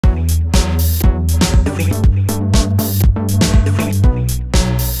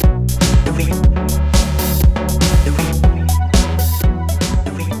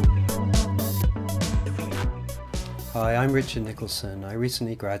I'm Richard Nicholson. I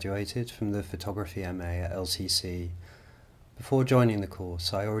recently graduated from the Photography MA at LCC. Before joining the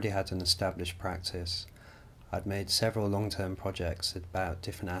course, I already had an established practice. I'd made several long-term projects about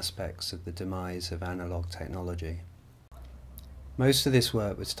different aspects of the demise of analogue technology. Most of this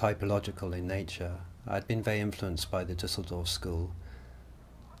work was typological in nature. I'd been very influenced by the Dusseldorf school,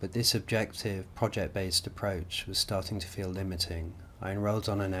 but this objective, project-based approach was starting to feel limiting. I enrolled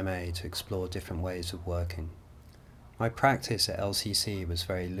on an MA to explore different ways of working. My practice at LCC was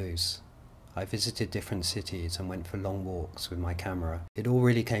very loose. I visited different cities and went for long walks with my camera. It all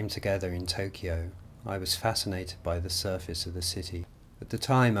really came together in Tokyo. I was fascinated by the surface of the city. At the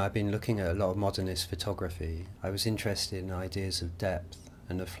time, I'd been looking at a lot of modernist photography. I was interested in ideas of depth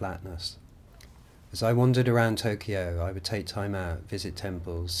and of flatness. As I wandered around Tokyo, I would take time out, visit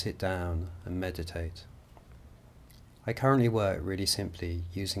temples, sit down and meditate. I currently work really simply,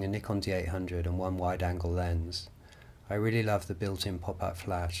 using a Nikon D800 and one wide-angle lens. I really love the built-in pop-up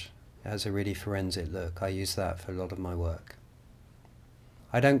flash. It has a really forensic look. I use that for a lot of my work.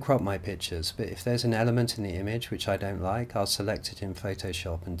 I don't crop my pictures, but if there's an element in the image which I don't like, I'll select it in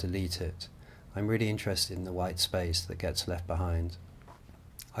Photoshop and delete it. I'm really interested in the white space that gets left behind.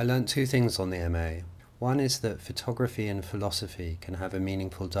 I learnt two things on the MA. One is that photography and philosophy can have a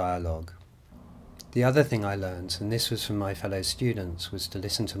meaningful dialogue. The other thing I learnt, and this was from my fellow students, was to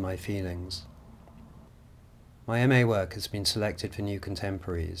listen to my feelings. My MA work has been selected for New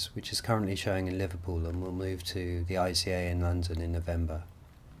Contemporaries, which is currently showing in Liverpool and will move to the ICA in London in November.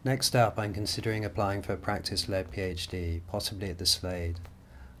 Next up, I'm considering applying for a practice-led PhD, possibly at the Slade.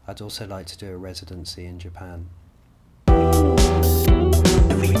 I'd also like to do a residency in Japan.